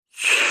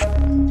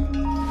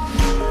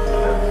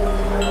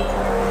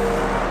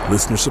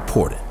Listener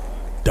supported.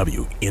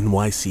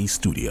 WNYC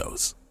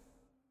Studios.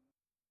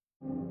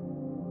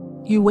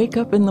 You wake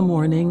up in the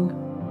morning,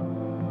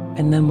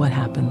 and then what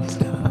happens?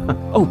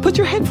 Oh, put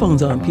your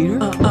headphones on, Peter.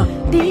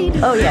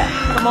 Oh, yeah.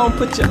 Come on,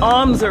 put your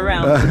arms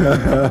around me.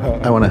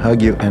 I want to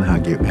hug you and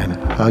hug you and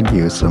hug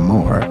you some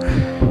more,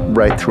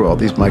 right through all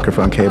these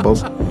microphone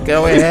cables.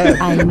 Go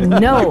ahead. I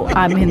know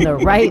I'm in the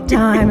right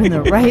time, in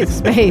the right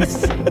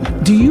space.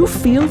 Do you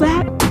feel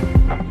that?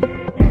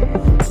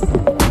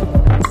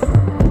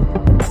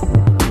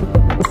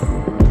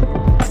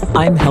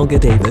 I'm Helga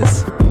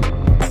Davis.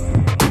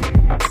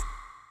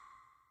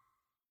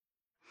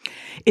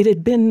 It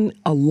had been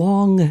a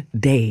long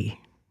day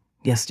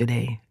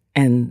yesterday,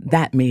 and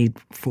that made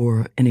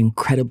for an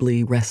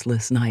incredibly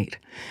restless night.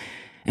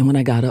 And when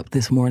I got up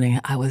this morning,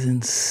 I was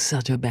in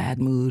such a bad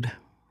mood.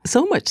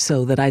 So much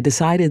so that I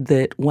decided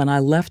that when I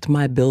left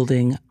my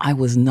building, I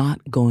was not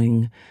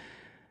going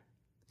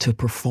to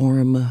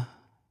perform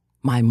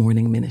my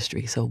morning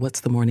ministry. So what's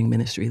the morning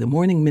ministry? The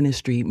morning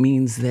ministry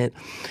means that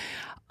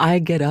I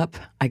get up,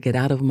 I get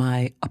out of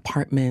my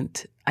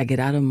apartment, I get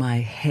out of my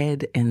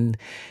head and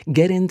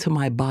get into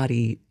my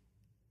body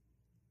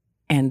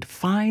and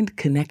find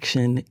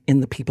connection in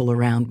the people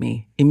around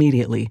me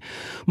immediately.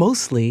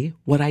 Mostly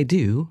what I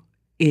do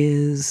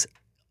is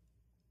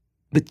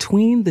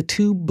between the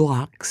 2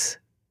 blocks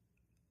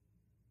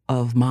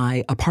of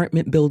my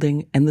apartment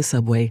building and the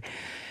subway,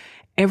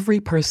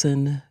 every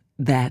person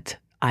that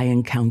I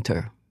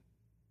encounter,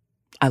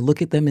 I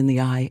look at them in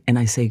the eye and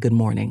I say, good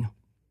morning.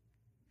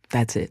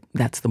 That's it.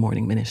 That's the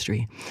morning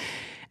ministry.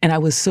 And I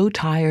was so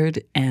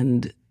tired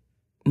and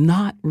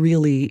not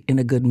really in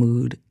a good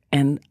mood.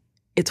 And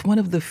it's one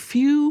of the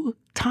few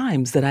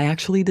times that I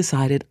actually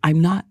decided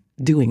I'm not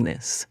doing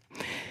this.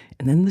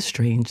 And then the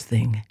strange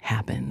thing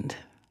happened.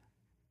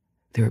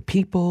 There are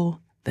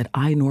people that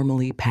I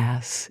normally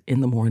pass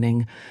in the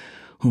morning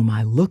whom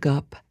I look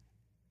up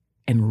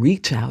and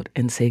reach out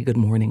and say good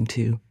morning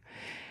to.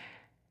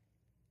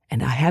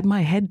 And I had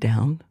my head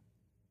down,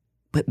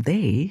 but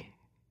they,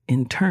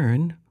 in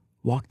turn,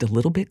 walked a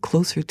little bit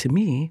closer to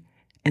me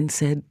and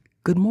said,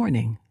 good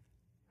morning.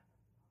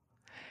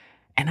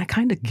 And I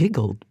kind of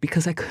giggled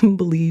because I couldn't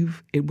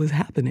believe it was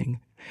happening.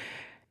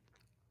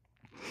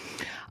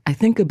 I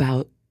think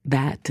about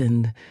that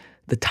and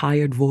the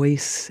tired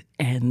voice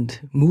and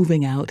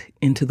moving out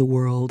into the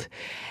world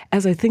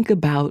as I think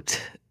about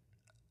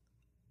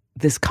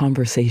this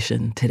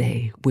conversation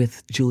today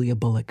with Julia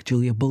Bullock.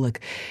 Julia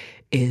Bullock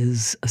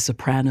is a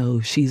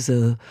soprano. She's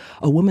a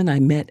woman I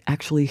met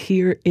actually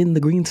here in the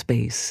green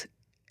space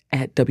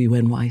at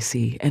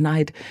WNYC, and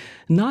I'd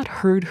not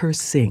heard her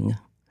sing.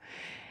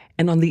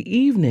 And on the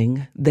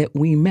evening that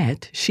we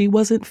met, she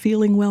wasn't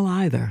feeling well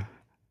either.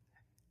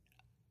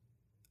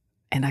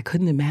 And I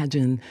couldn't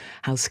imagine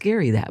how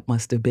scary that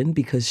must have been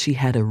because she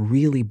had a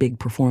really big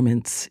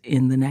performance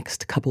in the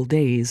next couple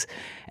days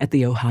at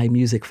the Ojai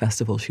Music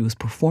Festival. She was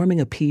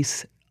performing a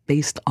piece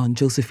based on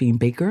Josephine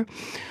Baker,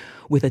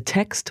 with a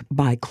text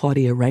by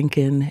Claudia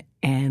Rankine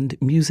and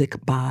music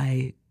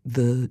by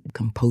the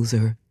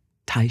composer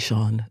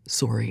Tyshawn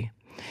Sorey.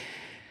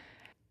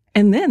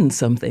 And then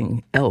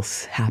something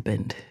else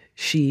happened.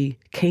 She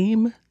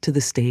came to the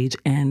stage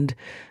and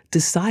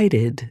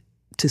decided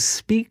to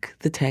speak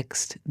the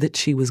text that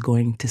she was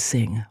going to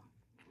sing.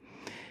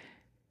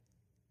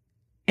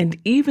 And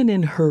even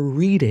in her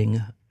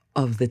reading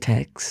of the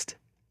text,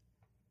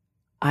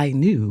 I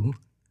knew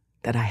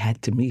that I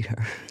had to meet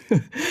her.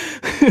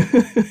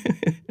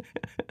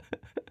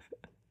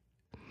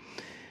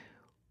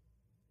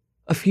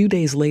 A few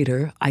days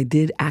later, I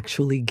did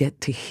actually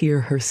get to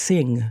hear her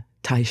sing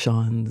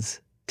Tyshawn's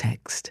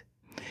text.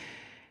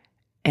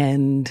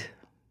 And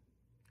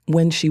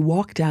when she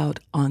walked out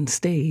on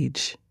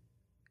stage,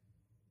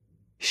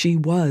 she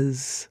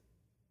was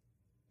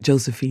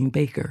Josephine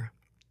Baker.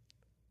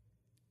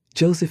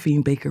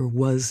 Josephine Baker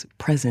was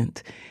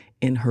present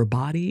in her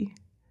body,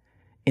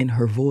 in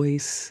her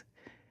voice,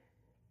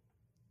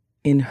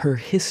 in her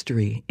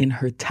history, in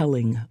her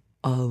telling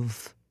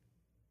of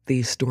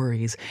these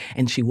stories.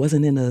 And she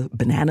wasn't in a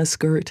banana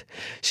skirt.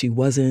 She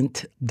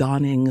wasn't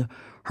donning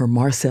her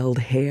marcelled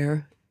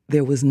hair.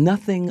 There was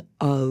nothing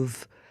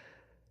of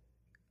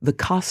the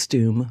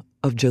costume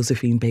of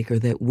Josephine Baker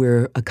that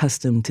we're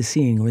accustomed to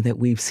seeing or that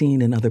we've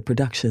seen in other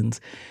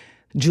productions.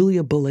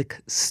 Julia Bullock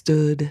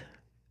stood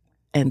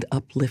and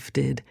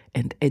uplifted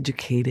and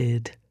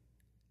educated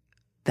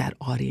that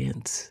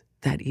audience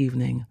that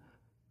evening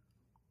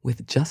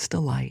with just a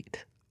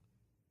light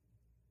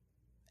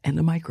and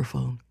a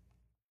microphone.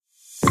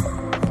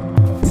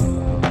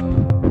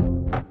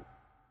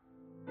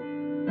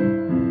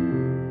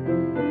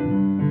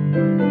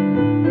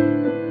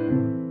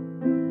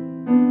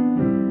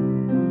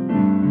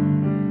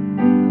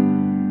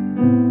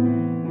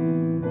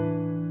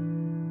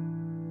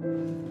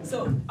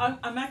 So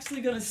I'm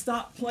actually going to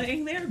stop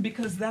playing there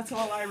because that's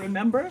all I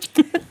remember.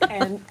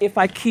 And if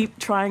I keep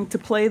trying to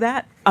play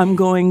that, I'm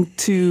going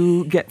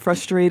to get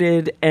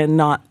frustrated and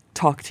not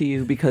talk to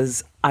you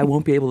because I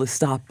won't be able to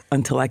stop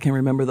until I can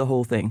remember the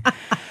whole thing.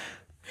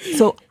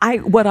 So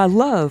what I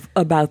love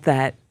about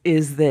that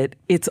is that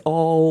it's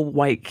all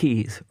white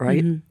keys,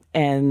 right? Mm-hmm.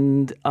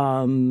 And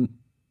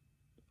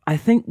I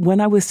think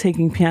when I was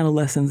taking piano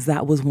lessons,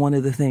 that was one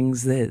of the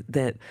things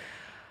that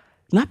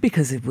not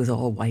because it was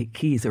all white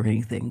keys or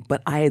anything,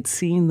 but I had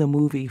seen the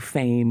movie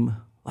Fame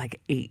like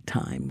 8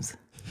 times.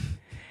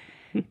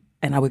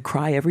 And I would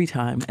cry every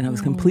time, and I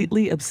was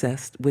completely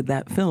obsessed with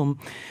that film.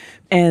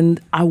 And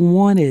I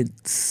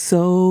wanted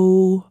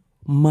so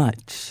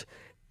much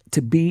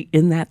to be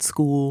in that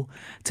school,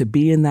 to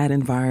be in that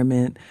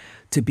environment,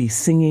 to be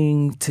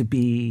singing, to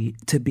be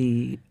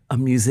a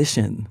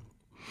musician.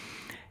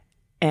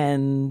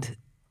 And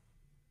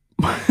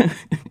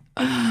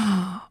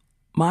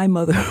my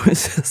mother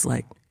was just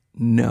like,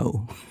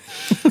 no.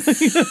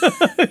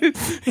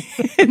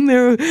 And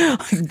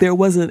there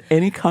wasn't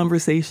any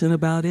conversation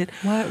about it.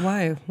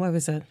 Why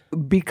was that?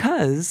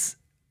 Because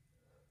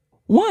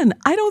one,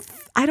 I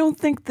don't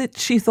think that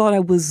she thought I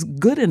was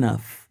good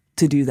enough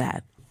to do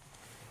that.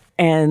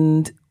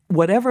 And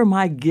whatever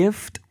my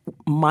gift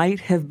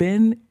might have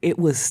been, it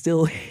was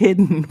still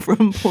hidden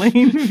from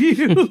plain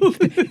view.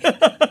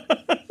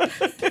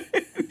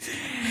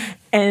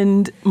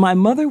 And my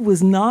mother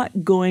was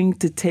not going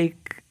to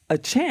take a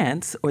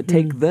chance or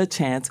take the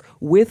chance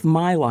with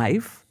my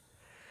life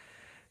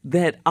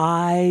that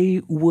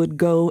I would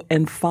go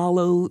and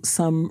follow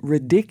some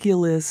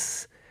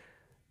ridiculous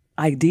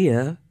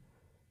idea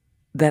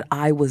that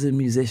I was a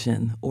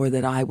musician or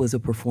that I was a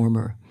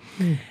performer.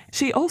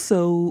 She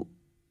also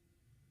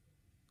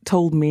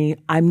told me,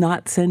 I'm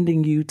not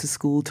sending you to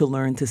school to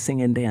learn to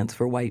sing and dance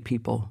for white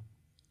people,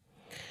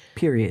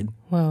 period.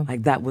 Wow.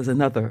 Like that was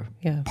another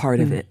part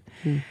of it.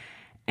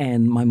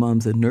 And my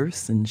mom's a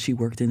nurse, and she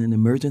worked in an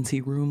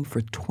emergency room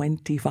for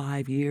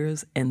 25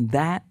 years. And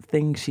that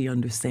thing she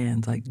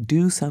understands, like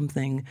do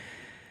something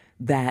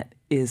that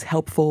is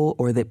helpful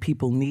or that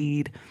people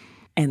need,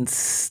 and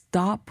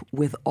stop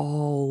with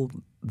all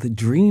the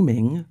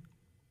dreaming.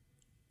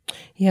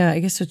 Yeah, I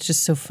guess it's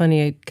just so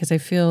funny because I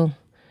feel,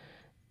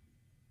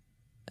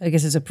 I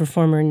guess as a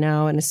performer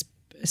now, and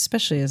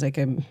especially as like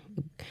I'm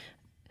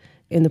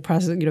in the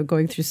process of,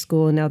 going through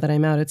school, and now that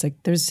I'm out, it's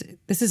like this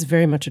is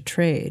very much a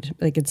trade.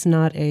 Like it's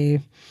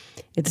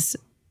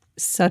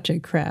such a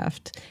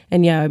craft.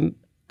 And yeah,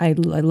 I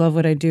love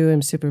what I do.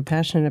 I'm super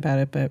passionate about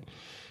it, but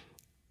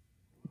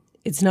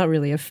it's not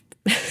really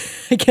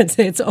I can't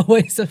say it's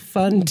always a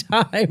fun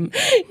time,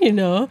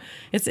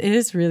 It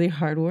is really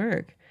hard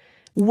work.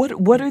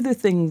 What are the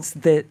things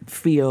that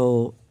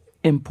feel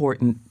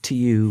important to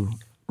you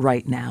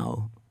right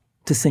now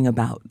to sing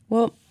about?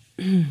 Well,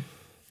 I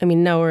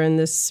mean, now we're in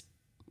this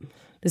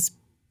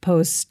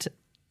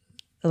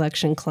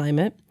post-election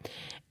climate,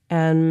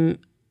 and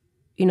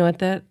at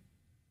that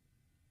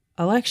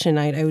election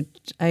night,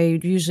 I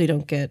usually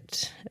don't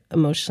get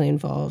emotionally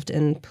involved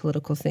in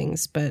political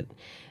things, but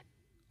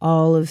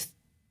all of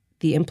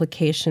the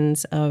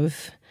implications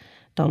of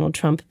Donald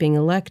Trump being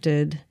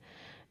elected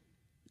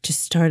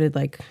just started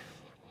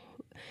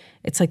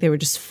it's like they were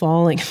just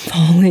falling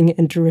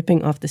and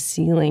dripping off the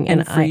ceiling.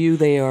 And for you,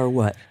 they are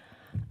what?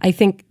 I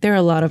think there are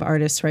a lot of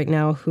artists right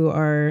now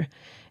that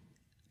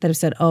have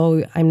said,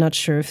 oh, I'm not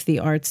sure if the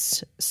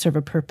arts serve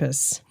a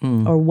purpose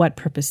or what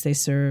purpose they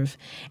serve.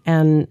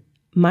 And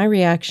my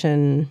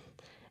reaction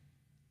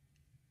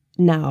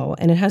now,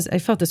 and I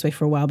felt this way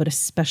for a while, but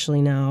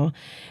especially now,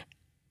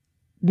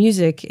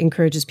 music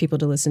encourages people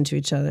to listen to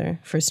each other,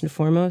 first and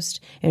foremost.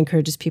 It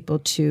encourages people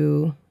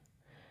to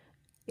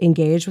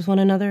engage with one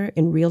another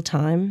in real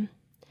time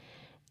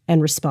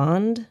and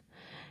respond.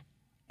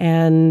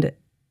 And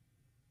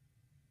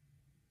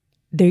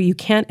there, you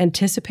can't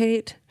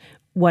anticipate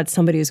what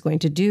somebody is going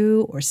to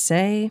do or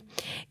say,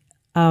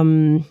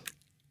 or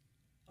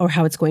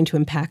how it's going to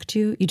impact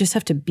you. You just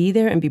have to be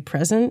there and be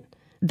present.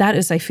 That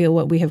is, I feel,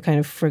 what we have kind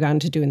of forgotten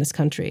to do in this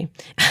country.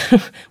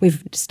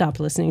 We've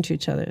stopped listening to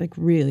each other,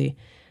 really.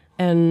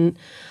 And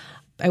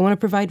I want to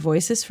provide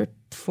voices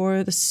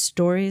for the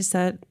stories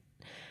that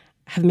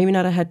have maybe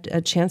not had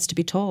a chance to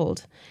be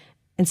told.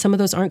 And some of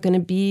those aren't going to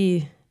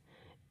be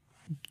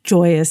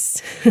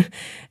joyous,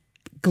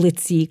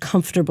 glitzy,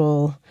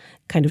 comfortable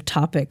kind of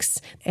topics.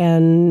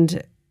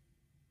 And,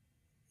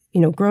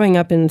 growing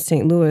up in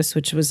St. Louis,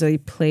 which was a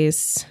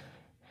place,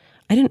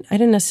 I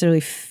didn't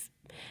necessarily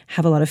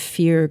have a lot of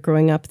fear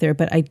growing up there,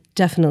 but I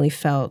definitely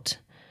felt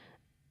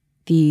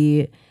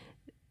the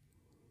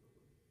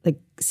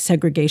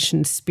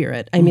segregation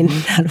spirit. I mean,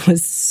 that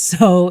was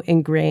so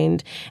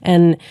ingrained.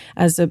 And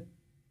as a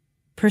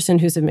person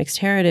who's of mixed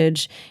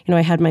heritage,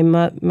 I had my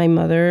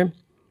mother,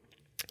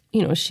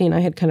 she and I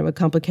had kind of a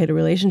complicated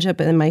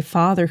relationship, and then my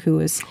father, who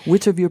was...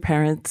 Which of your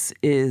parents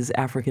is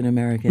African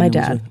American? My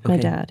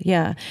dad,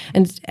 yeah.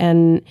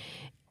 And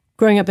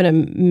growing up in a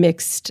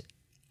mixed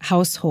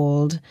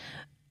household,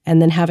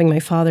 and then having my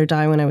father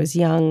die when I was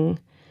young,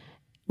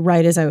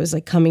 right as I was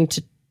coming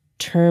to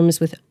terms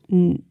with,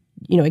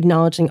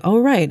 acknowledging, oh,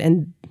 right,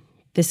 and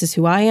this is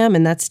who I am,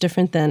 and that's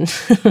different than...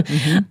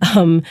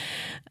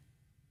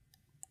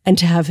 and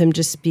to have him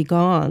just be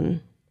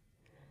gone,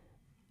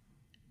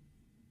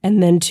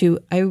 And then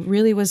I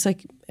really was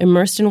like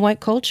immersed in white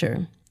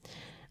culture.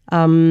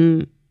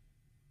 But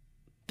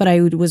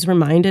I was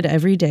reminded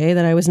every day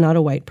that I was not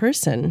a white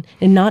person,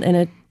 and not in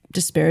a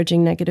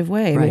disparaging, negative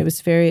way. I mean, it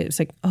was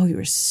like, oh,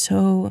 you're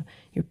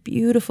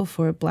beautiful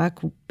for a black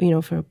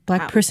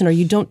person, or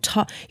you don't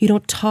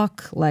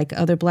talk like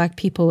other black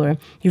people, or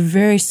you're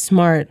very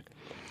smart.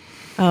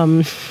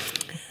 And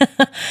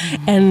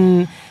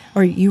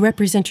or you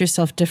represent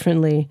yourself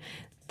differently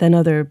than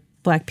other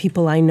black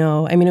people I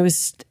know. I mean,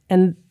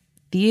 and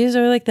these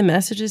are like the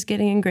messages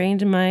getting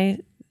ingrained in my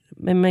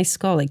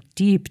skull, like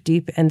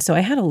deep. And so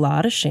I had a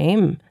lot of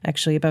shame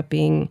actually about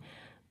being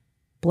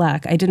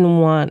black. I didn't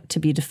want to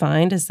be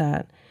defined as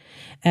that.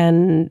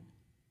 And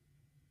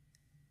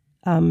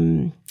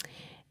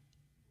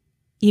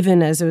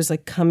even as I was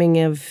like coming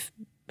of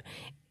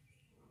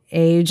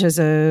age as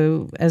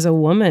a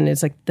woman,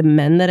 it's like the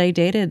men that I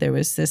dated, there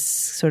was this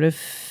sort of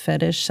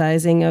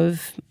fetishizing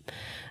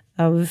of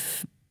I'm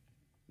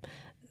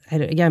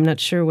not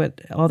sure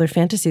what all their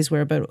fantasies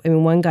were, but I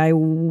mean, one guy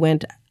we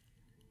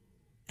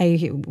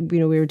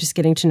were just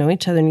getting to know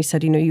each other, and he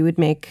said, you would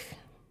make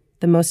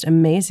the most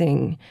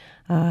amazing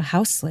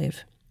house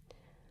slave.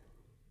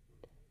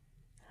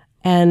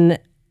 And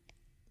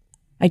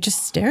I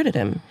just stared at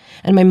him,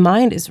 and my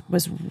mind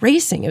was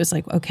racing. It was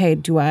like, okay,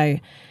 how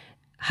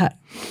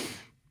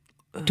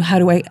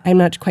do I, I'm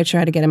not quite sure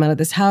how to get him out of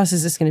this house.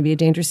 Is this going to be a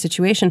dangerous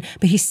situation?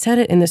 But he said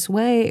it in this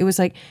way. It was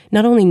like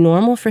not only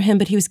normal for him,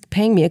 but he was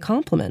paying me a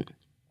compliment.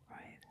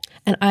 Right.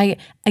 And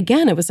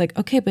it was like,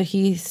 okay, but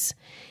he's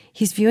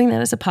viewing that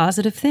as a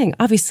positive thing.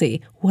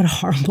 Obviously, what a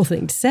horrible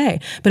thing to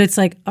say. But it's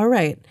like, all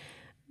right,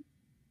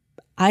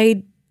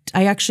 I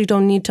actually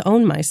don't need to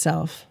own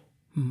myself.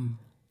 Mm.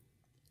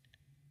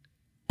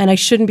 And I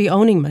shouldn't be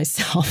owning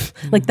myself.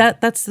 Mm. Like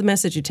that's the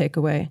message you take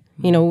away,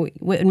 no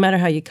matter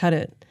how you cut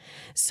it.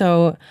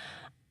 So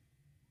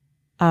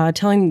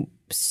telling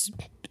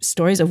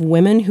stories of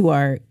women who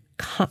are,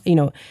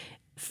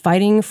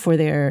 fighting for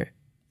their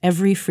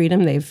every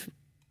freedom they've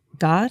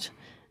got,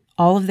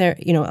 all of their,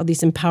 all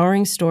these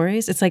empowering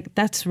stories. It's like,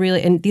 that's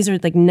really, and these are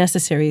like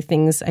necessary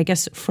things, I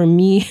guess, for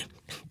me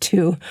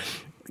to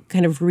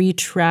kind of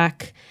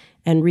retrack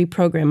and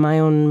reprogram my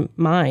own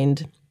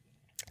mind.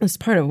 That's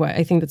part of why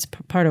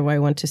I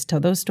want to tell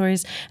those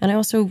stories. And I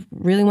also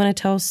really want to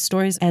tell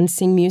stories and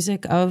sing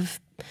music of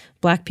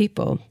Black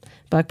people,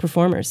 Black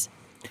performers.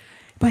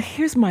 But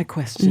here's my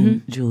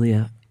question,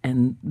 Julia,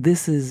 and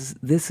this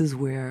is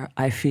where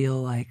I feel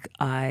like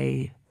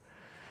I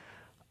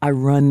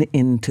run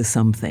into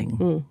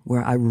something,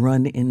 where I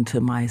run into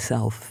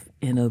myself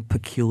in a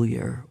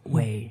peculiar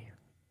way.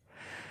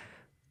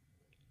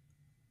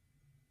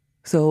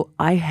 So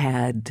I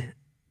had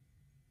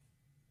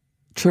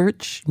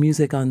church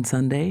music on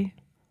Sunday,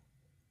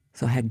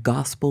 so I had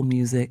gospel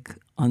music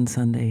on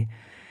Sunday,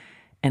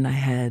 and I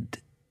had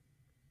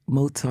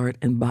Mozart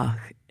and Bach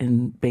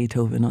and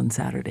Beethoven on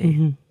Saturday.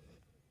 Mm-hmm.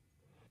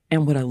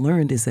 And what I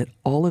learned is that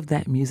all of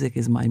that music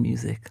is my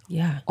music.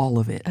 Yeah. All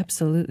of it.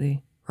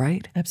 Absolutely.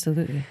 Right?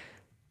 Absolutely.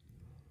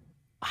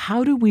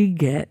 How do we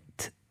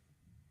get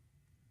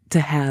to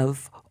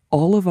have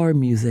all of our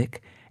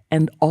music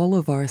and all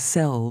of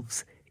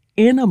ourselves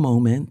in a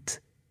moment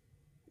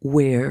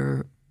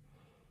where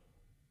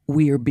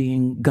we are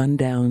being gunned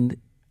down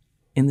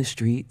in the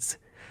streets,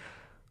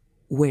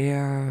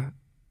 where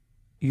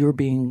you're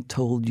being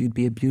told you'd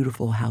be a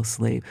beautiful house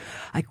slave?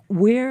 Like,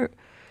 where's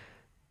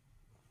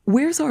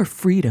our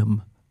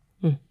freedom?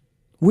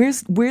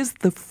 Where's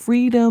the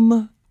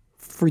freedom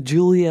for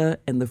Julia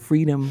and the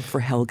freedom for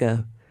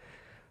Helga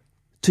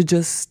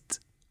to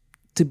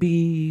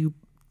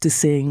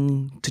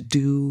sing, to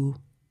do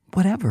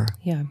whatever?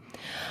 Yeah.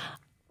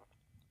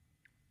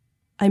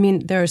 I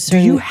mean, there are certain...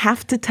 Do you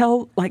have to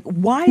tell, like,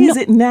 why is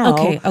it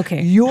now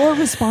your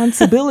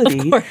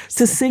responsibility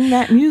to sing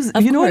that music?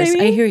 Of you know course, what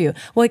I mean? I hear you.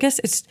 Well, I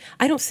guess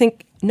I don't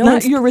think...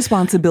 Not your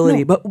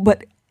responsibility, but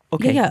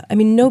okay. Yeah. I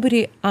mean,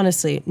 nobody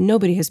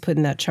has put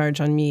in that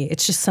charge on me.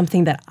 It's just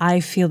something that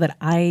I feel that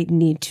I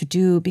need to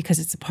do because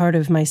it's a part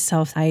of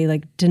myself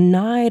I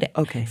denied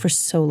for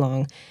so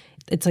long.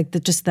 It's like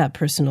just that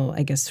personal,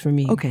 I guess, for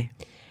me. Okay.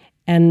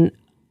 And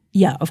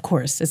yeah, of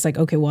course. It's like,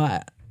 okay,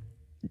 well,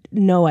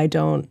 no, I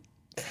don't.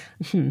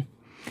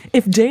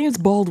 If James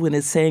Baldwin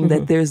is saying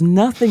that there's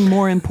nothing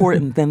more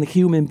important than the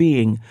human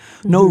being,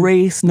 no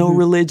race, no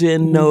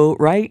religion, no,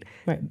 right,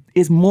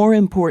 is more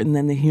important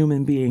than the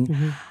human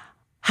being,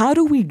 how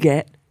do we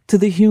get to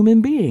the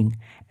human being?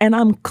 And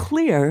I'm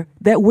clear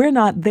that we're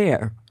not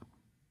there.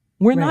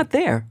 We're not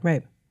there.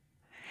 Right.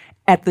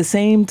 At the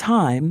same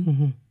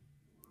time,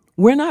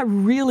 we're not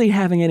really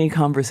having any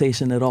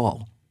conversation at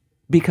all.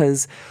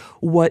 Because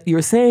what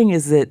you're saying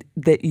is that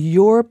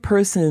your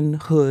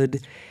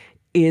personhood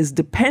is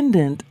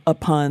dependent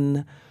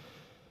upon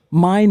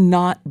my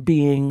not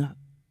being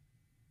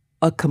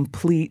a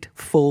complete,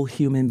 full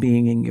human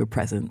being in your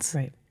presence.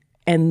 Right.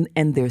 And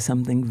there's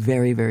something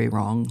very, very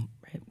wrong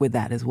with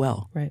that as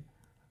well. Right.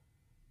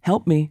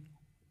 Help me.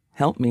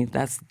 Help.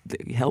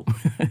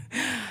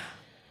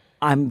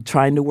 I'm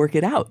trying to work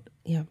it out.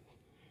 Yeah.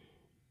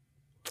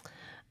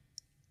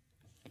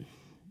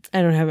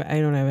 I don't have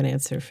an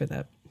answer for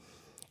that,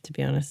 to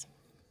be honest.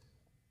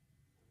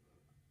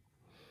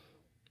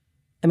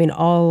 I mean,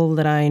 all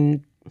that I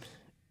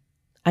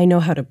know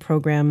how to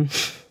program.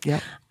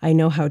 Yeah. I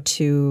know how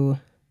to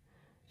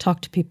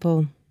talk to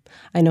people.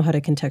 I know how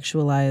to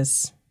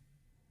contextualize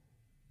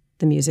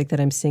the music that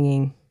I'm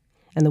singing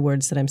and the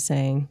words that I'm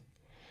saying.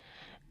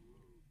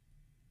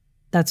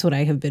 That's what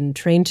I have been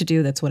trained to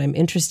do. That's what I'm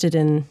interested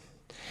in.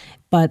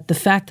 But the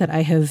fact that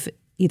I have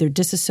either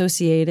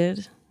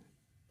disassociated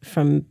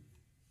from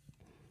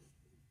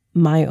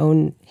my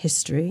own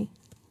history,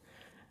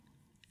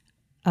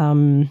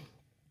 or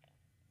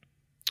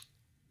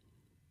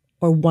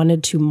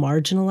wanted to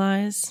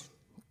marginalize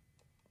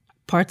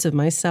parts of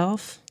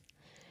myself,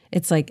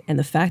 it's like, and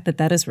the fact that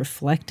that is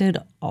reflected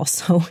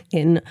also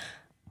in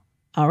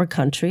our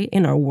country,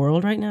 in our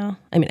world right now.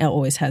 I mean, it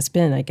always has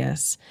been, I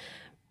guess.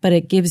 But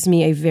it gives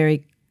me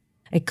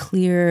a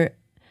clear,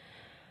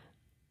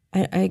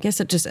 I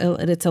guess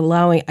it's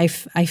allowing, I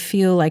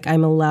feel like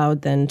I'm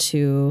allowed then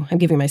I'm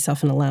giving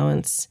myself an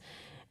allowance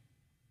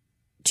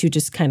to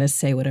just kind of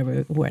say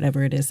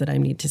whatever it is that I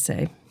need to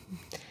say.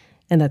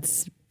 And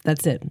that's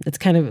it. It's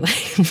kind of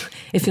like,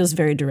 it feels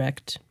very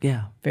direct.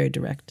 Yeah. Very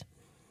direct.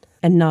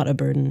 And not a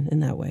burden in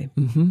that way.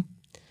 Mm-hmm.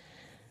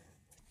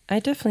 I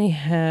definitely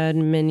had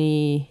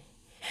many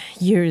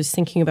years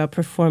thinking about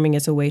performing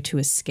as a way to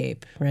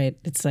escape, right?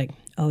 It's like,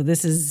 oh,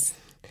 this is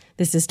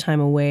time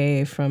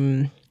away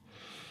from,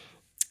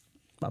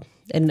 well,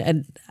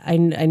 and I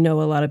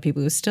know a lot of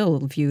people who still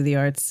view the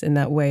arts in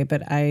that way,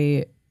 but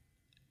I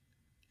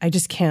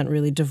just can't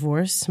really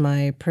divorce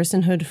my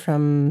personhood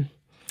from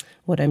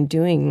what I'm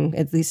doing,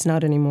 at least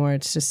not anymore.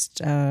 It's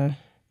just... But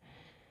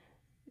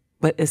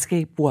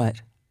escape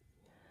what?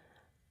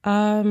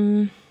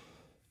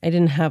 I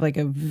didn't have like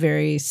a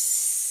very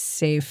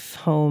safe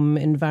home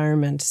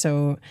environment,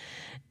 so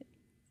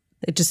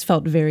it just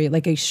felt very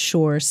like a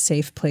sure,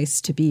 safe place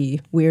to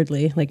be,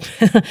 weirdly. Like,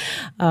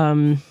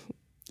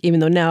 even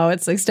though now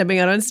it's like stepping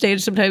out on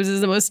stage sometimes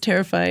is the most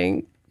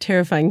terrifying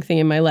thing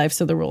in my life,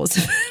 so the roles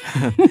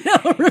have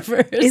now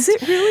reversed. Is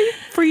it really?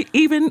 For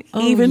even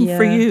yeah.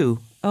 for you?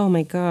 Oh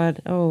my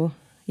God. Oh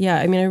yeah.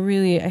 I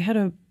mean, I had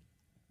a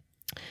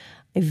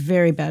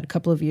very bad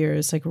couple of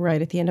years, like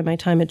right at the end of my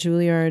time at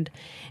Juilliard.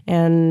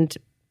 And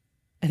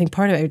I think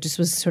part of it, I just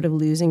was sort of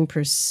losing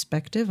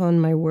perspective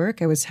on my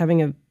work. I was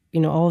having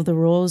all of the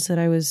roles that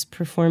I was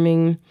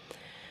performing,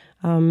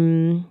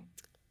 all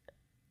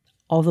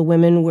the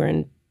women were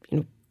in,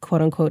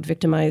 quote unquote,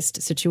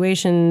 victimized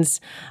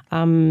situations.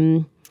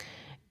 They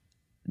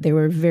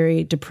were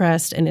very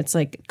depressed, and it's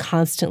like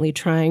constantly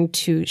trying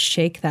to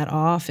shake that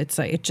off. It's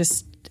like,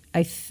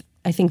 I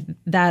think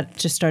that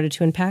just started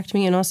to impact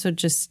me, and also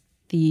just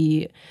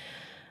the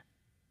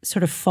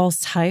sort of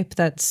false hype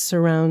that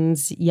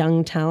surrounds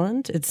young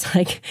talent. It's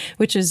like,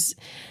 which is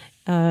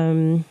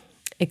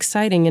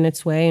exciting in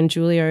its way, and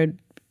Juilliard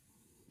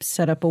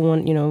set up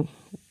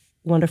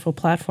wonderful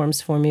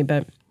platforms for me,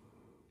 but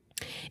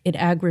it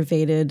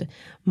aggravated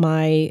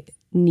my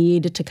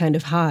need to kind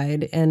of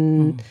hide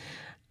and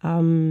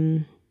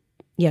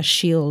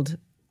shield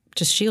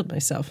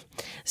myself.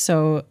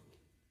 So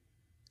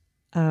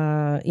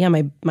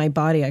my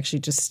body actually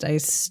just I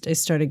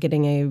started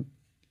getting a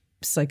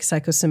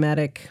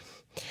psychosomatic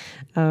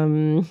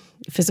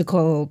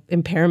physical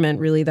impairment,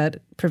 really, that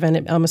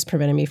almost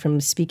prevented me from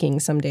speaking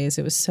some days.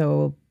 It was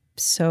so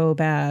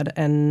bad.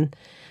 And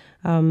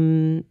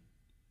I've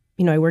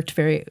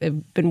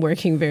been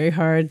working very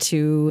hard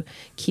to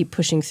keep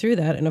pushing through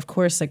that. And of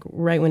course, like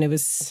right when I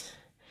was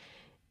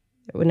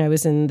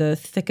in the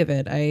thick of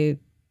it,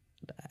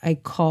 I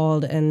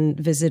called and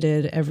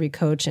visited every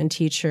coach and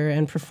teacher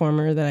and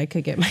performer that I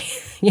could get my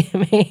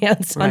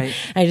hands on. Right.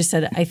 I just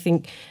said, I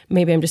think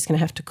maybe I'm just going to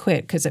have to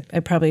quit, because I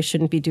probably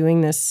shouldn't be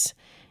doing this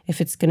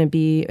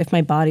if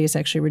my body is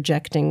actually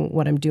rejecting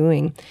what I'm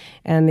doing.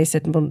 And they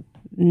said, well,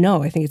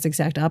 no, I think it's the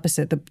exact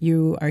opposite. That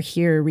you are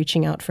here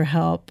reaching out for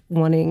help,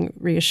 wanting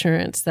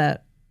reassurance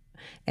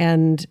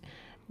and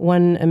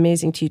one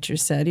amazing teacher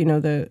said,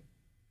 the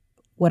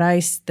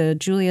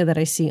Julia that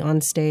I see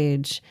on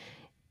stage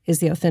is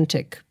the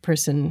authentic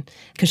person,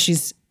 because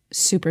she's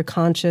super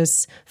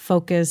conscious,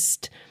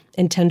 focused,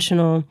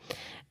 intentional.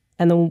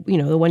 And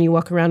the one you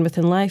walk around with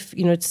in life,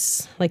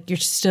 it's like you're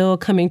still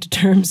coming to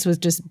terms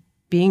with just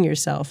being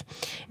yourself.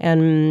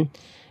 And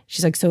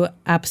she's like, so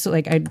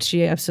absolutely,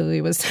 she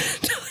absolutely was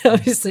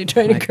obviously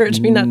trying to encourage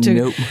me not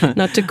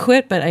to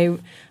quit. But I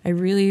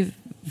really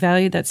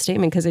valued that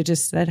statement,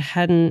 because that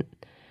hadn't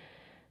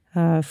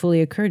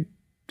fully occurred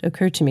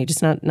to me,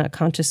 just not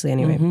consciously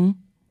anyway. Mm-hmm.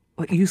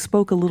 Well, you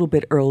spoke a little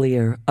bit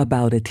earlier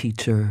about a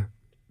teacher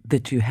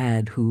that you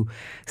had who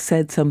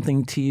said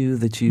something to you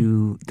that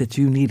you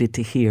needed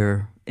to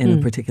hear in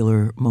a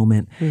particular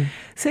moment.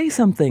 Say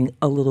something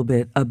a little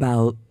bit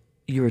about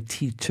your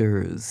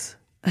teachers.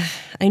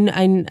 I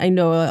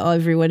know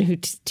everyone who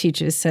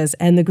teaches says,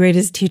 and the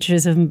greatest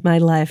teachers of my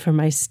life are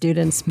my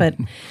students, but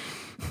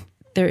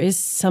there really is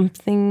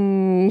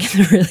something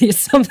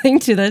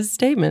to that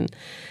statement.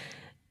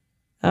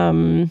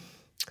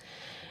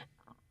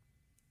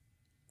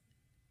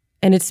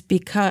 And it's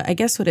because, I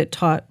guess what it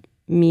taught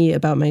me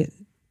about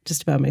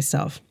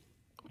myself.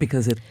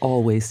 Because it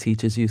always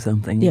teaches you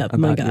something Yeah,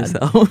 my about God.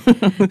 yourself.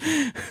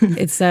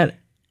 It's that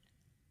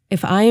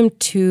if I am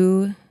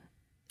too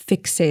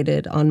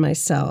fixated on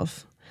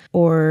myself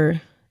or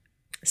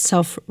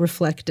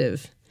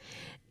self-reflective,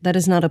 that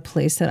is not a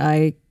place that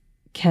I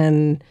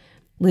can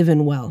live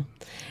in well.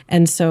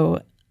 And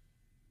so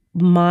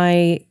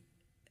my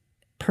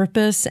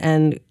purpose,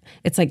 and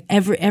it's like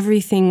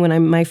everything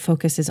when my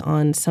focus is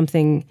on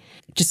something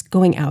just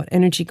going out,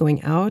 energy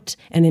going out,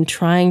 and in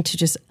trying to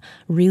just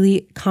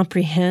really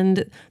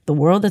comprehend the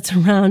world that's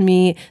around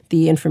me,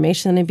 the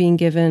information that I'm being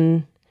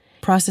given,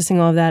 processing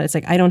all of that. It's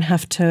like I don't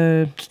have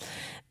to.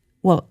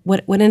 Well,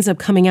 what ends up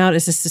coming out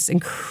is just this I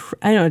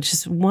don't know, it's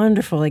just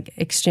wonderful like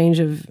exchange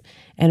of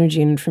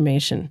energy and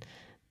information.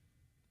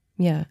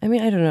 Yeah, I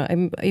mean, I don't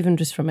know. Even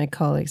just from my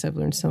colleagues, I've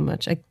learned so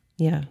much.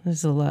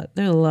 There's a lot.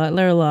 There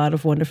are a lot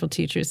of wonderful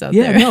teachers out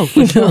there. Yeah, no,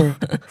 for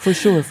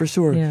sure. For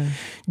sure. Yeah.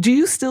 Do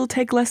you still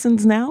take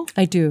lessons now?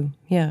 I do.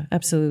 Yeah,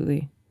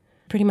 absolutely.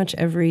 Pretty much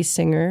every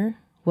singer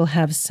will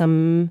have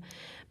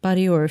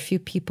somebody or a few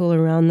people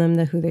around them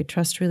who they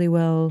trust really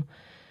well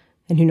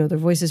and who know their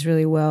voices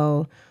really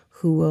well,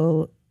 who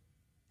will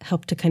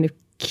help to kind of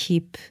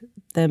keep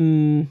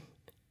them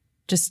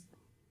just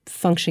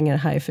functioning at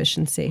high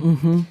efficiency.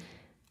 Mm-hmm.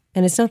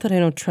 And it's not that I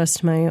don't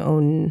trust my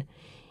own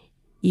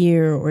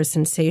ear or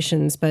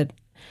sensations, but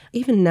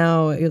even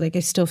now, like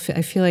I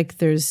feel like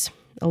there's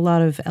a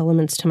lot of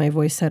elements to my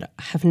voice that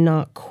I'm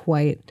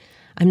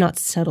not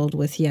settled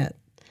with yet.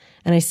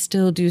 And I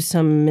still do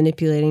some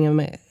manipulating of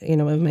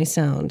my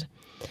sound.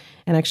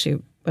 And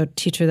actually, a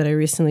teacher that I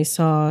recently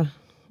saw,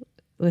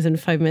 within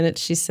 5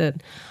 minutes, she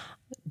said,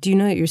 "Do you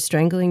know that you're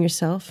strangling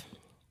yourself?"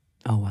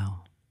 Oh, wow.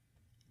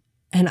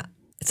 And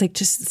it's like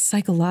just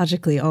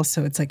psychologically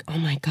also, it's like, oh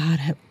my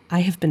God, I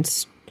have been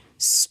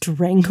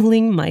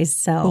strangling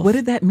myself. But what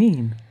did that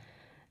mean?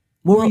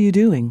 What were you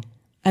doing?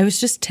 I was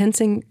just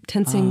tensing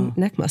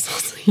neck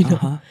muscles,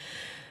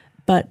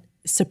 But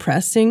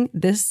suppressing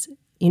this,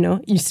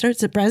 you start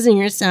suppressing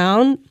your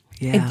sound.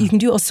 Yeah. And you can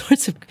do all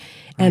sorts of,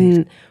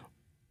 and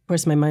of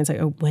course my mind's like,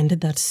 oh, when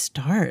did that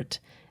start?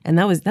 And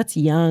that's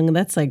young.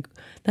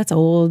 That's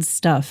old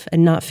stuff.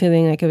 And not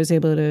feeling like I was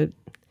able to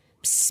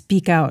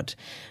speak out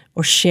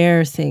or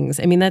share things.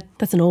 I mean,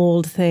 that's an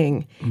old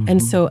thing. Mm-hmm.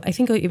 And so I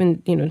think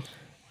even,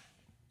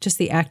 just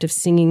the act of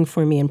singing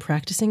for me and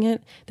practicing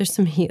it, there's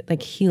some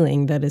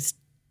healing that has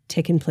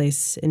taken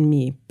place in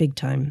me big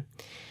time.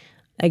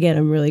 Again,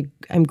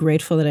 I'm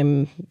grateful that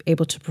I'm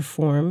able to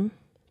perform,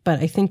 but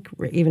I think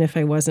even if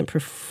I wasn't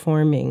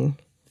performing,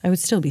 I would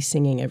still be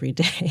singing every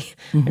day.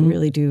 Mm-hmm. I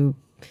really do.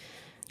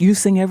 You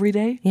sing every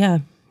day? Yeah.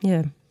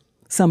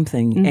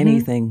 Something, mm-hmm.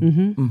 anything.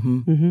 Mm-hmm.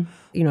 Mm-hmm.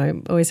 Mm-hmm. I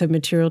always have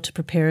material to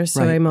prepare,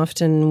 so right. I'm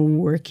often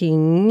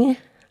working,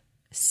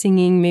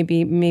 singing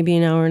maybe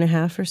an hour and a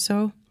half or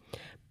so.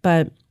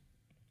 But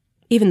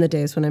even the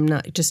days when I'm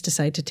not, just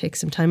decide to take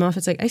some time off,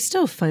 it's like I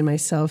still find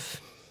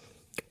myself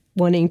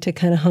wanting to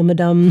kind of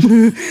hum-a-dum.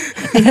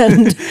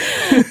 And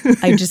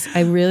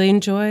I really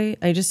enjoy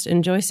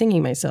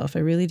singing myself. I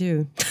really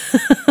do.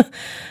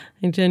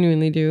 I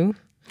genuinely do.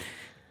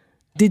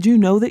 Did you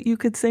know that you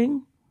could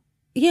sing?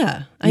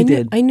 Yeah. I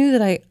did. I knew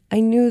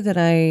that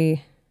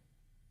I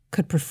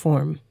could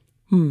perform.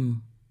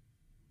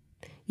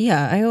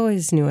 Yeah, I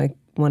always knew I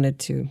wanted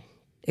to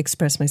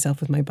express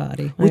myself with my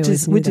body. Which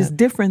is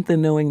different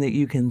than knowing that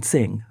you can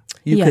sing.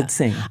 You could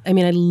sing. I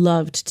mean, I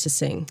loved to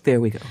sing. There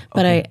we go. Okay.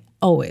 But I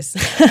always.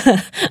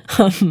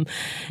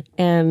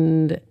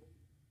 And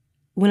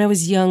when I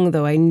was young,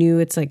 though, I knew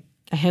it's like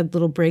I had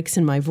little breaks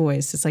in my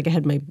voice. It's like I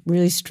had my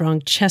really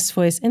strong chest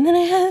voice, and then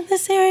I had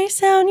this airy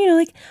sound,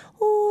 like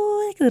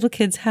little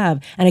kids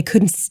have. And I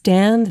couldn't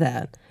stand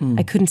that.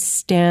 I couldn't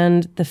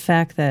stand the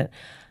fact that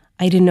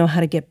I didn't know how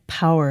to get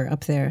power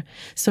up there.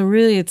 So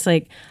really, it's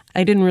like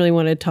I didn't really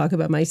want to talk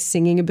about my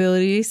singing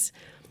abilities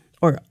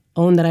or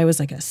own that I was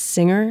like a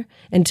singer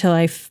until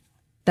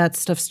that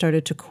stuff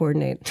started to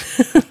coordinate.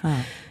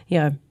 Huh.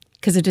 Yeah,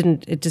 because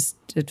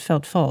it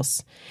felt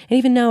false. And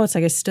even now, it's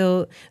like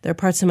there are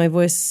parts of my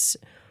voice,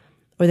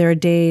 or there are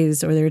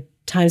days, or there are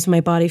times when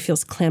my body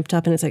feels clamped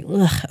up, and it's like,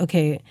 ugh,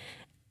 okay,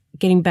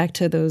 getting back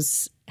to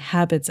those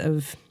habits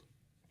of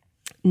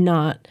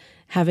not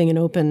having an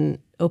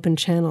open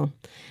channel.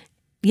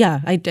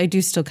 Yeah, I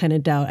do still kind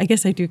of doubt. I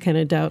guess I do kind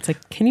of doubt. It's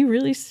like, can you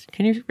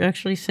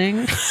actually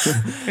sing?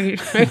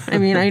 I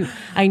mean,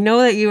 I know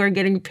that you are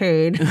getting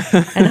paid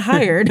and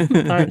hired,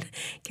 but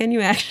can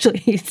you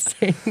actually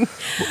sing?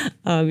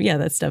 Yeah,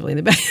 that's definitely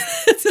in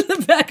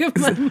the back of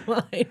my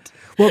mind.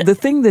 Well, the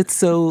thing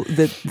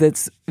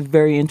that's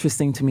very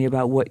interesting to me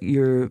about what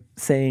you're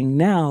saying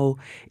now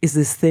is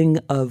this thing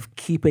of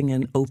keeping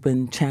an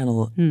open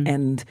channel,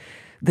 and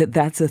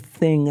that's a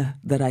thing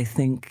that I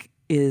think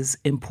is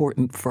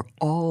important for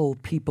all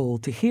people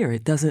to hear.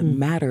 It doesn't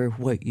matter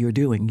what you're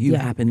doing. You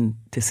happen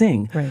to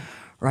sing,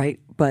 right?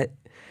 But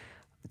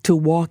to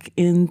walk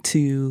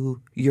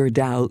into your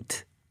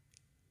doubt,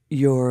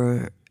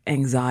 your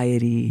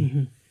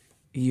anxiety,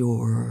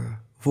 your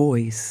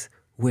voice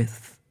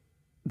with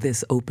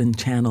this open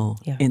channel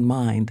Yeah. in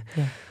mind,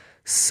 Yeah.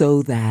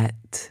 so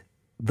that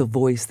the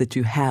voice that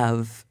you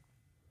have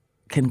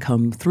can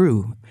come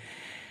through.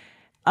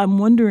 I'm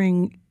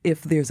wondering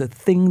if there's a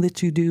thing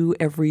that you do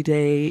every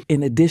day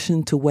in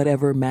addition to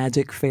whatever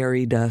magic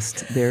fairy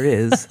dust there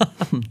is.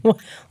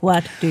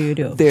 What do you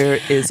do? There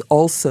is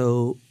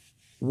also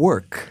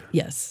work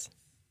Yes.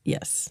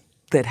 Yes.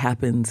 that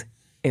happens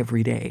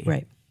every day.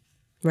 Right.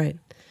 Right.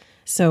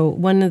 So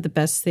one of the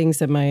best things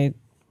that my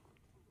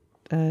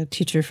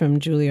teacher from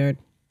Juilliard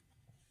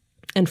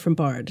and from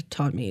Bard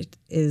taught me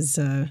is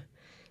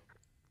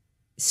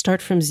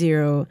start from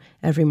zero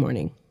every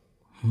morning.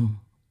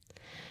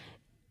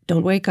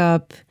 Don't wake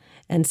up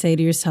and say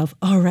to yourself,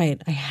 all right,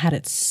 I had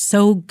it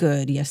so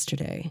good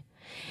yesterday.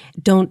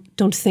 Don't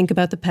think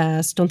about the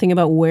past. Don't think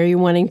about where you're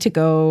wanting to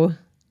go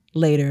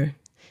later.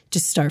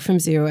 Just start from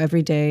zero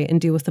every day and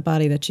deal with the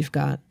body that you've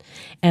got.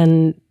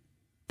 And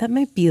that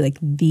might be like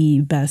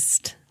the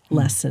best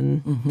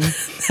lesson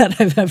that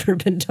I've ever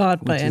been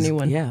taught by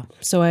anyone. Yeah.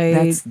 So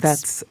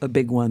That's a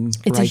big one. it's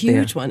right a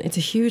huge there. one. It's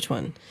a huge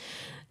one.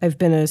 I've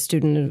been a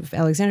student of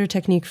Alexander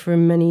Technique for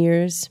many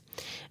years.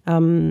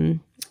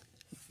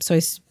 So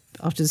I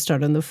often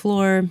start on the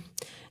floor,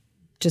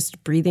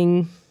 just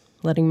breathing,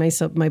 letting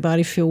my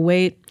body feel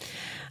weight,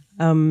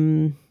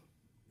 and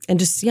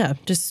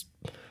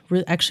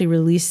actually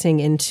releasing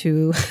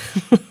into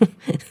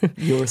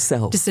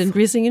Yourself. just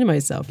releasing into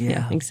myself.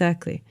 Yeah.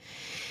 Exactly.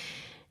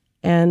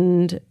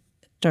 And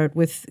start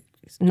with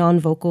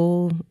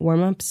non-vocal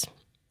warm-ups.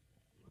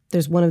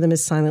 There's one of them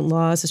is silent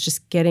laws. It's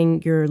just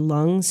getting your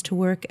lungs to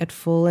work at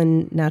full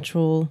and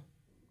natural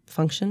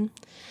function.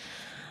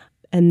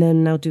 And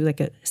then I'll do like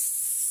a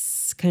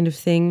s kind of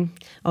thing.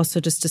 Also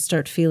just to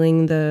start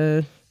feeling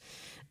the,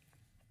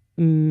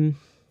 I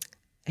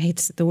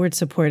hate the word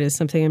support is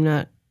something I'm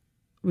not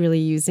really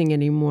using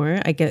anymore.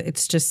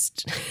 It's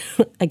just,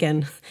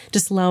 again,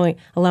 just allowing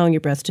your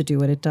breath to do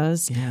what it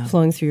does, Yeah.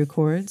 flowing through your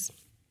cords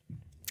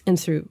and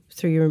through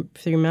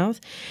your mouth.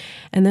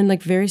 And then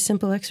like very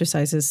simple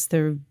exercises.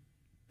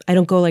 I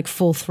don't go like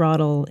full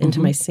throttle into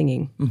my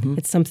singing.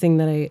 It's something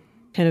that I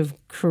kind of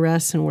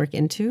caress and work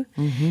into.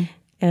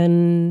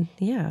 And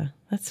yeah,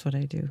 that's what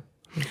I do,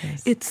 I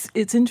guess.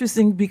 It's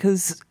interesting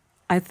because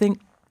I think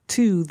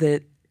too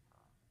that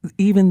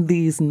even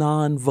these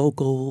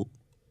non-vocal,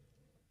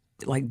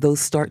 like those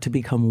start to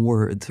become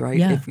words, right?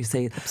 Yeah, if you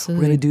say absolutely.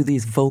 we're going to do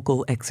these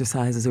vocal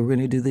exercises or we're going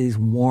to do these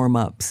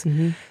warm-ups,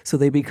 so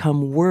they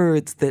become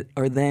words that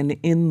are then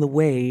in the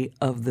way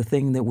of the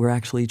thing that we're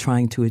actually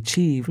trying to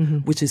achieve,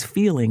 which is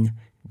feeling,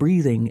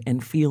 breathing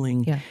and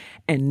feeling Yeah.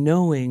 and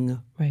knowing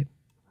Right.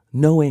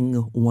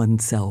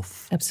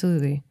 oneself.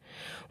 Absolutely.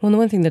 Well, the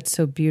one thing that's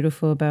so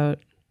beautiful about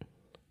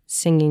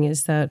singing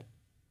is that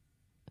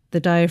the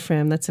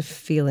diaphragm, that's a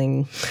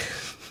feeling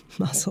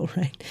muscle,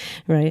 right?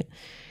 Right?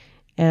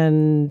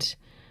 And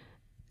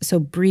so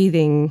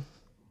breathing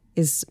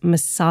is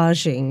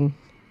massaging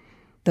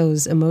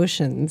those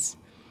emotions.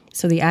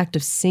 So the act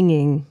of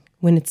singing,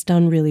 when it's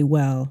done really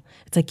well,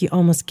 it's like you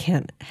almost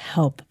can't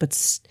help but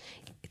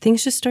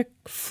things just start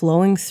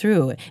flowing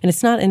through. And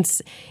it's not,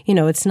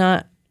 it's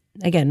not,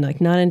 again, like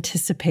not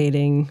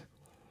anticipating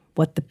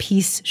what the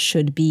piece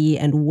should be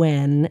and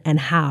when and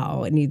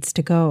how it needs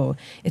to go.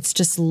 It's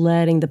just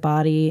letting the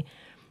body,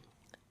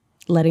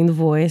 letting the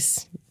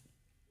voice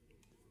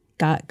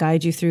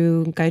guide you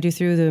through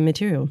the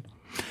material.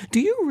 Do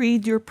you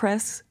read your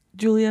press,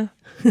 Julia?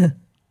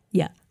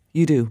 Yeah,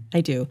 You do.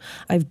 I do.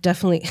 I've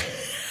definitely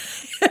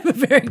have a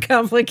very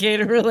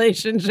complicated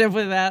relationship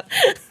with that.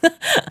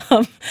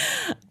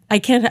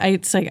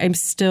 It's like I'm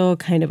still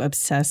kind of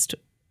obsessed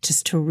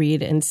just to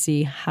read and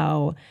see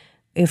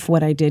if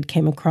what I did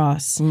came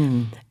across.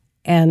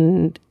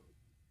 And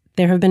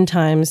there have been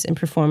times in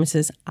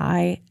performances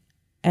I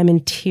am in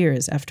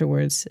tears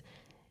afterwards.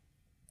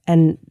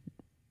 And,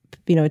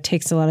 it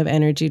takes a lot of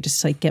energy just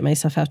to like get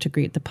myself out to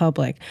greet the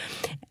public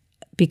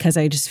because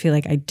I just feel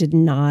like I did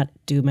not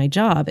do my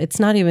job. It's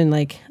not even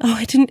like,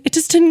 it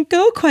just didn't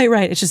go quite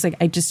right. It's just like,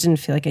 I just didn't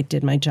feel like I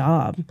did my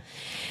job.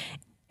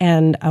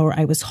 Or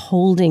I was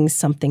holding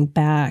something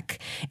back.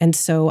 And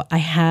so I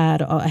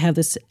have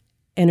this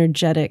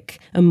energetic,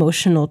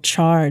 emotional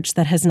charge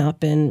that has not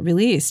been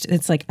released.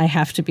 It's like I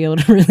have to be able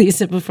to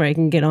release it before I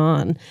can get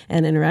on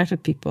and interact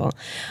with people.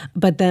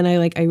 But then I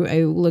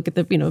look at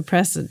the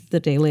press the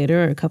day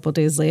later or a couple of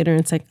days later, and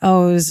it's like, it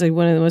was like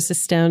one of the most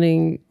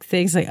astounding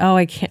things. Like,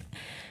 I can't.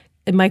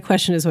 And my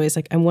question is always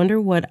like, I wonder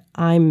what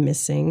I'm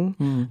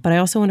missing, but I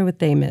also wonder what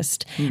they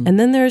missed. And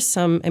then there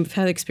are I've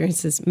had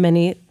experiences,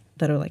 many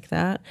that are like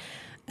that.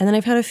 And then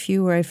I've had a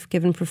few where I've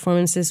given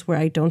performances where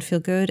I don't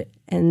feel good,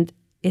 and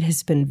it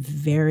has been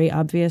very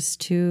obvious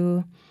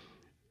to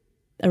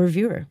a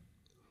reviewer.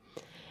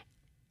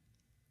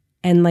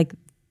 And like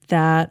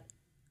that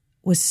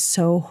was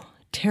so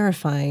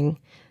terrifying,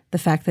 the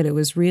fact that it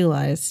was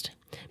realized,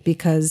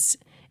 because,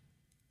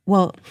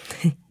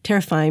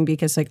 terrifying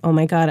because like, oh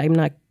my God, I'm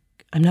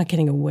not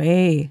getting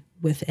away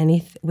with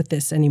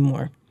this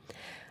anymore.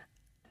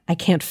 I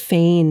can't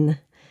feign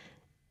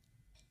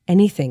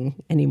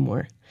anything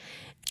anymore.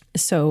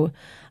 So,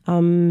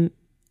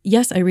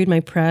 yes, I read my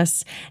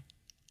press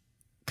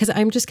because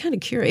I'm just kind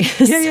of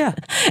curious. Yeah.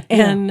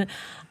 And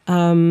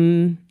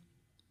I'm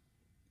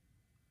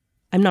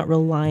not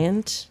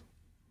reliant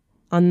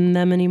on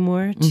them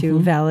anymore to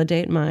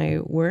validate my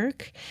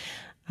work.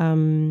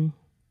 I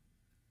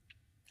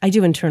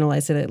do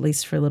internalize it, at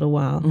least for a little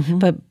while.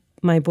 But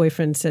my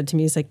boyfriend said to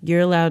me, he's like,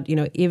 you're allowed,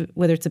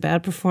 whether it's a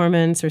bad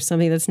performance or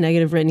something that's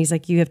negative written, he's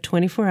like, you have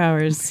 24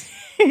 hours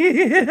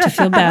to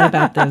feel bad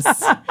about this.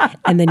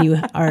 And then you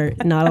are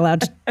not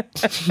allowed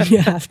to, you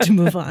have to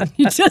move on.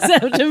 You just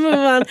have to move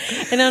on.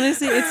 And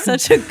honestly, it's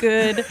such a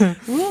good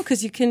rule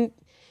because you can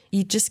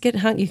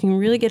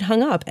really get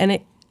hung up. And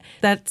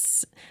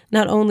that's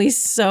not only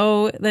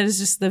so, that is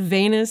just the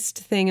vainest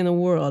thing in the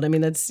world. I mean,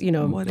 that's,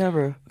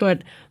 whatever.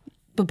 But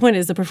the point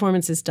is, the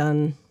performance is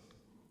done.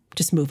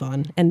 Just move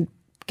on and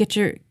get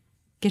your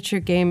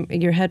game,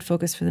 your head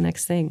focused for the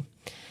next thing.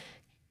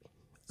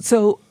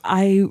 So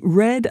I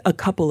read a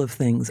couple of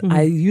things.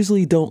 I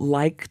usually don't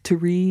like to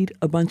read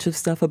a bunch of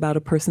stuff about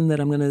a person that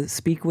I'm going to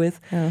speak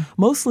with,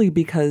 mostly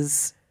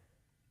because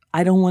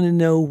I don't want to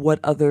know what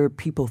other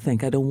people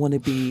think. I don't want to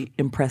be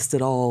impressed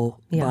at all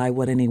by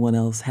what anyone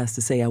else has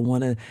to say. I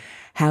want to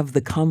have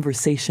the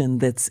conversation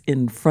that's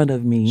in front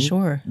of me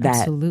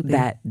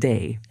that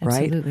day,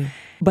 right? Absolutely.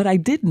 But I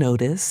did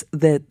notice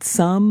that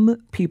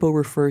some people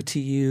refer to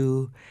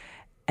you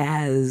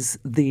as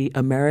the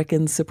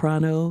American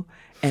soprano,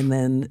 and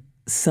then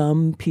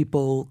some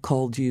people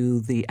called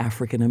you the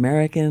African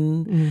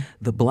American,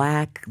 the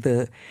Black,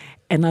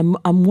 and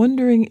I'm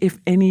wondering if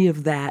any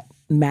of that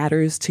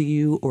matters to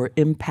you or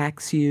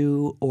impacts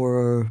you,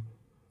 or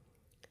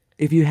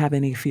if you have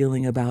any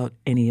feeling about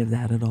any of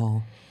that at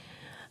all.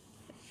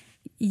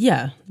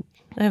 Yeah,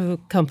 I have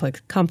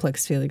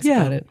complex feelings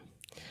about it.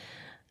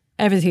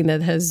 Everything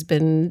that has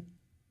been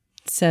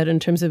said in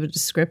terms of a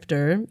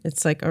descriptor,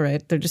 it's like, all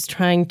right, they're just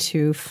trying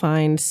to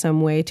find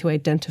some way to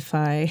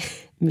identify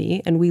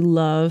me. And we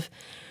love,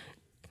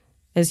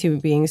 as human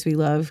beings, we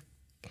love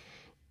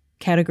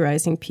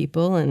categorizing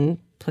people and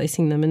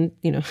placing them in,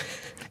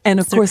 And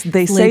of course,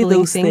 they say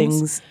those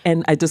things,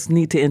 and I just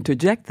need to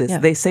interject this. Yeah.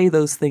 They say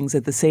those things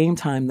at the same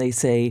time they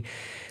say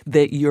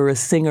that you're a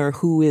singer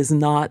who is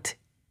not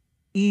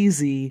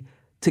easy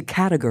to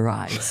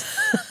categorize.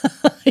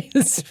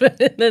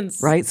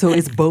 Right? So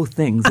it's both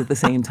things at the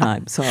same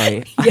time.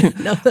 Sorry.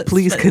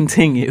 Please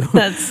continue.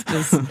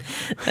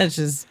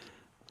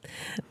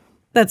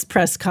 That's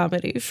press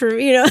comedy for,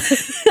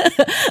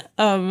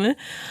 I'm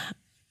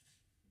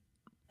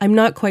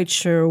not quite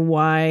sure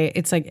why.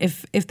 It's like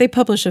if they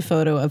publish a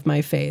photo of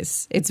my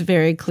face, it's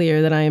very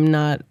clear that I am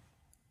not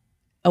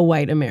a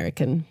white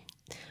American.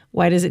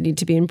 Why does it need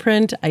to be in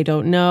print? I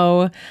don't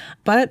know.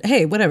 But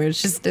hey, whatever.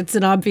 It's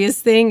an obvious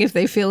thing if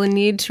they feel a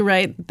need to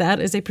write that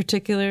as a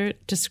particular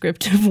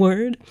descriptive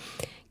word.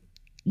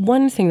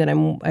 One thing that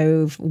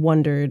I've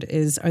wondered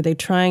is, are they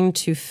trying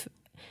to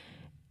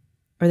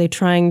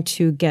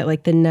get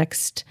like the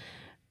next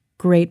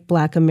great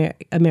Black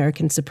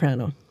American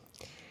soprano?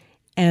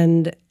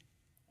 And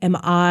am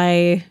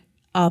I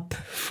up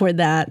for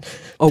that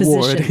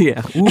award? Position?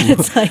 Yeah.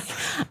 It's like,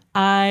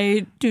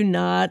 I do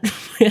not.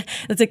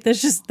 It's like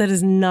that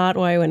is not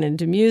why I went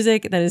into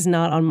music. That is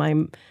not on my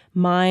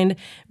mind,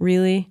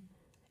 really.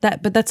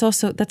 But that's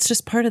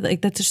just part of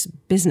that's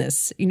just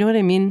business. You know what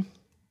I mean?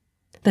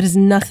 That has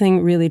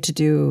nothing really to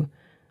do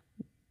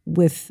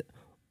with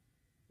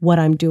what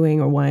I'm doing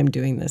or why I'm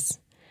doing this.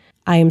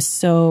 I am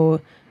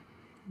so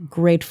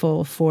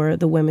grateful for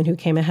the women who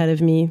came ahead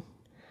of me.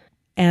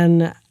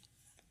 And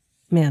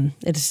man,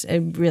 it's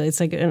really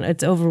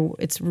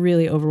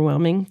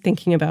overwhelming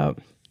thinking about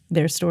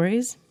their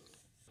stories.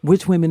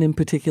 Which women in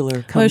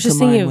particular come to mind? I was just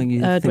thinking when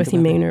you of think Dorothy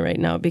about Maynor right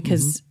now,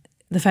 because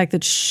the fact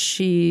that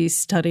she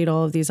studied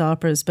all of these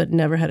operas but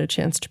never had a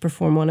chance to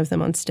perform one of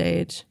them on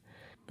stage.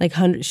 Like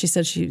she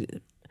said she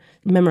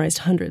memorized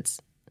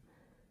hundreds.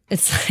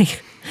 It's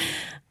like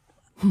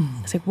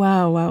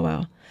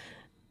wow.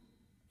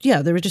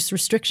 Yeah, there were just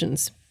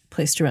restrictions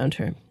placed around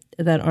her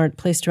that aren't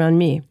placed around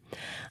me.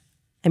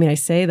 I mean, I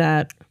say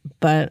that,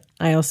 but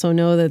I also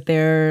know that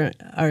there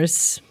are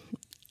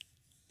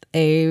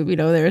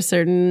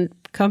certain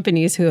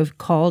companies who have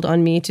called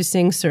on me to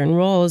sing certain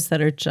roles that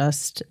are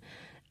just,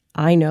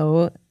 I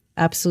know,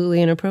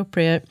 absolutely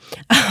inappropriate,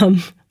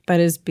 but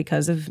is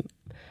because of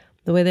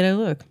the way that I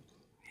look.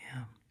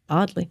 Yeah.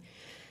 Oddly.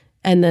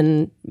 And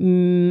then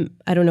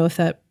I don't know if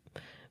that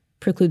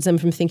precludes them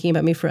from thinking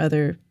about me for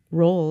other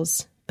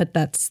roles, but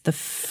that's the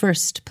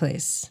first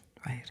place.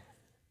 Right.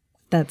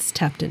 That's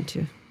tapped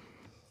into.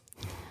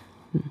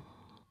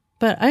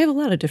 But I have a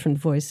lot of different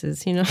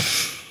voices,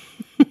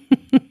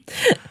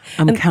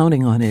 I'm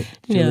counting on it,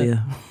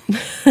 Julia.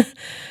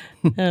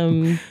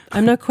 Yeah.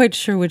 I'm not quite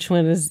sure which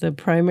one is the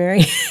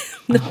primary,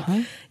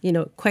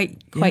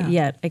 quite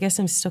yet. I guess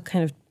I'm still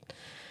kind of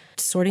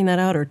sorting that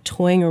out or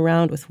toying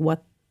around with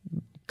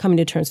coming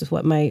to terms with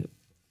what my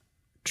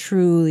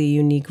truly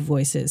unique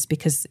voice is,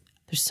 because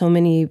there's so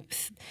many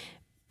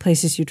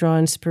places you draw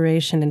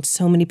inspiration and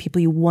so many people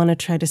you want to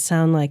try to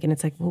sound like. And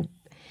it's like, well,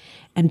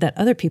 and that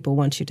other people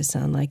want you to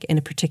sound like in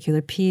a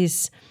particular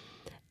piece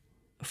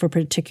for a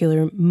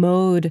particular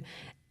mode.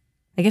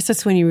 I guess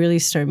that's when you really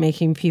start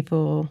making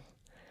people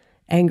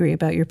angry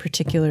about your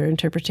particular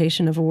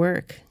interpretation of a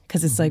work.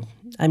 Because it's like,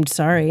 I'm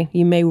sorry,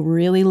 you may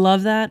really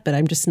love that, but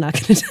I'm just not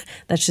going to,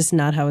 that's just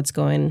not how it's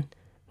going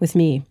with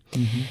me.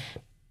 Mm-hmm.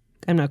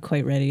 I'm not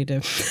quite ready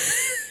to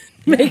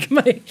make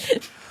my...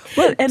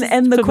 Well,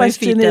 and the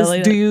question is,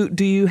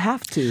 do you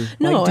have to?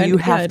 No, do you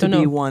have to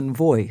be one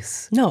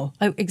voice? No,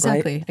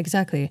 exactly.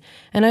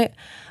 And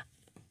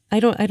I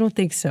don't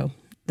think so.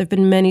 There've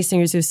been many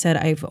singers who've said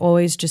I've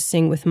always just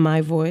sing with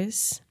my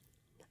voice.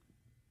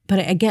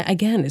 But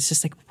again, it's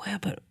just like, wow,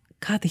 but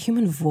God, the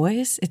human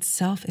voice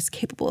itself is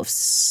capable of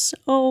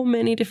so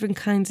many different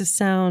kinds of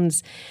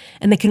sounds,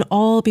 and they can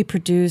all be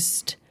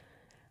produced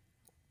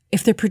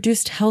if they're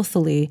produced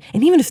healthily,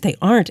 and even if they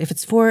aren't, if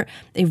it's for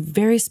a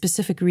very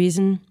specific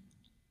reason.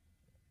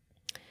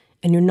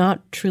 And you're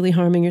not truly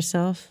harming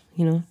yourself,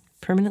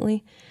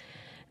 permanently.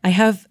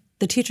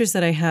 The teachers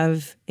that I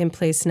have in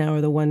place now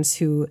are the ones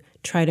who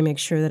try to make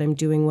sure that I'm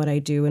doing what I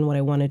do and what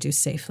I want to do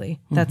safely.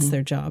 That's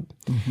their job.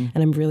 Mm-hmm.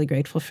 And I'm really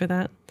grateful for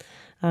that.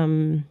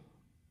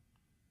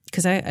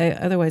 Because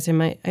otherwise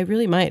I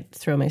really might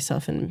throw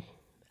myself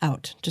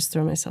out.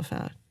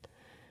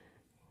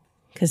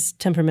 Because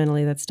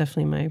temperamentally, that's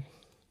definitely my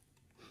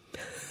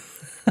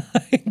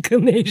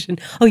inclination.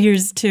 Oh,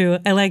 yours too.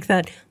 I like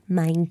that.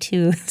 Mine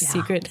too.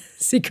 Yeah.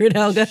 Secret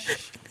Helga.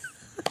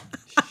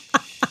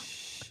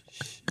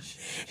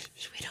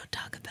 We don't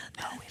talk about that.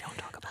 No, we don't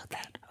talk about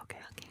that. Okay.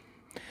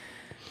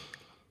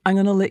 I'm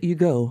going to let you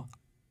go.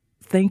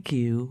 Thank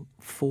you.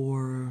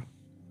 Yeah,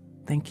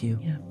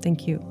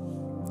 thank you.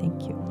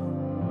 Thank you.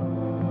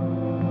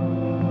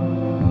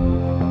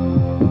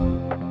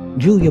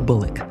 Julia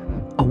Bullock,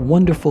 a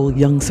wonderful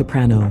young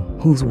soprano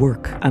whose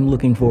work I'm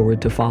looking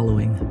forward to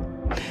following.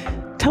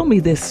 Tell me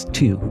this,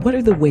 too. What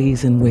are the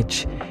ways in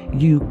which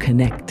you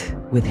connect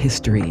with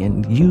history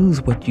and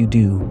use what you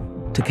do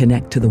to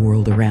connect to the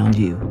world around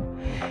you?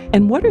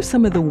 And what are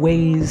some of the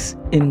ways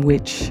in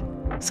which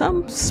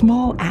some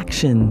small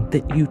action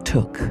that you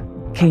took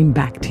came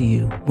back to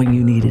you when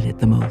you needed it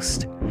the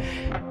most?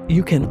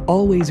 You can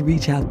always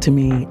reach out to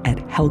me at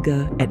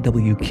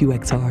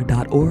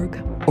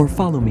helga@wqxr.org or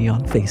follow me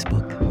on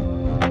Facebook.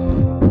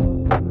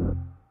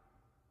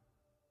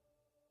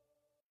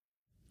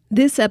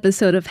 This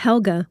episode of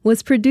Helga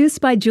was produced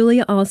by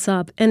Julia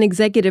Alsop and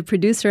executive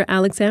producer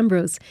Alex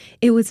Ambrose.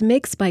 It was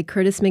mixed by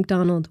Curtis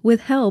McDonald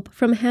with help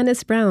from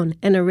Hannes Brown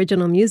and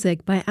original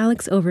music by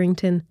Alex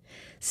Overington.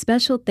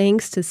 Special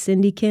thanks to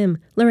Cindy Kim,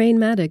 Lorraine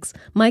Maddox,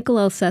 Michael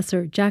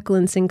Elsesser,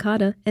 Jacqueline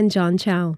Sincata, and John Chow.